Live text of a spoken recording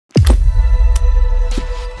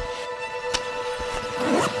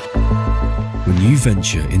new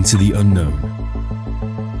venture into the unknown.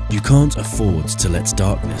 You can't afford to let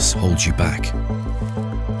darkness hold you back.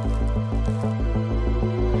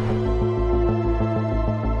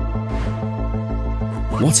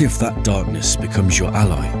 What if that darkness becomes your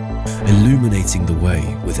ally, illuminating the way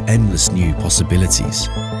with endless new possibilities?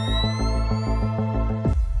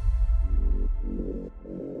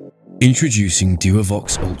 Introducing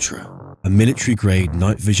Duovox Ultra, a military-grade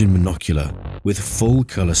night vision monocular with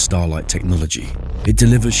full-color starlight technology. It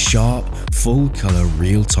delivers sharp, full-color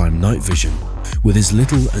real-time night vision with as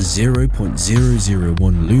little as 0.001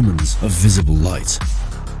 lumens of visible light.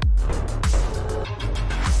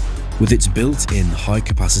 With its built-in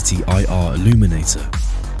high-capacity IR illuminator,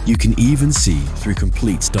 you can even see through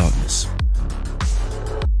complete darkness.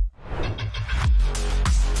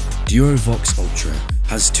 Duovox Ultra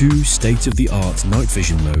has two state-of-the-art night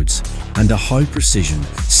vision modes and a high-precision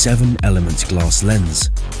 7-element glass lens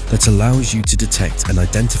that allows you to detect and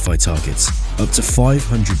identify targets up to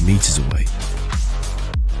 500 meters away.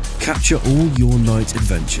 Capture all your night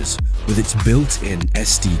adventures with its built-in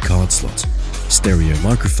SD card slot, stereo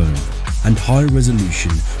microphone, and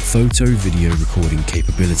high-resolution photo-video recording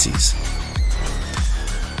capabilities.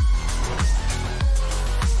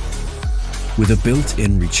 With a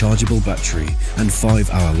built-in rechargeable battery and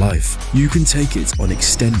 5-hour life, you can take it on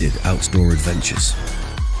extended outdoor adventures.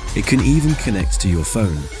 It can even connect to your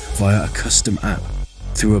phone via a custom app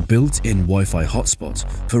through a built-in Wi-Fi hotspot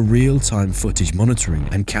for real-time footage monitoring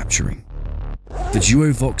and capturing. The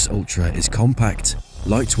Duovox Ultra is compact,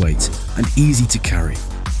 lightweight, and easy to carry,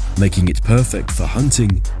 making it perfect for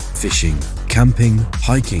hunting, fishing, camping,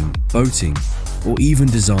 hiking, boating, or even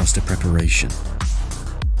disaster preparation.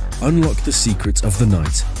 Unlock the secrets of the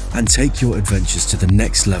night and take your adventures to the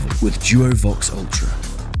next level with Duovox Ultra.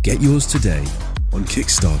 Get yours today on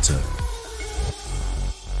Kickstarter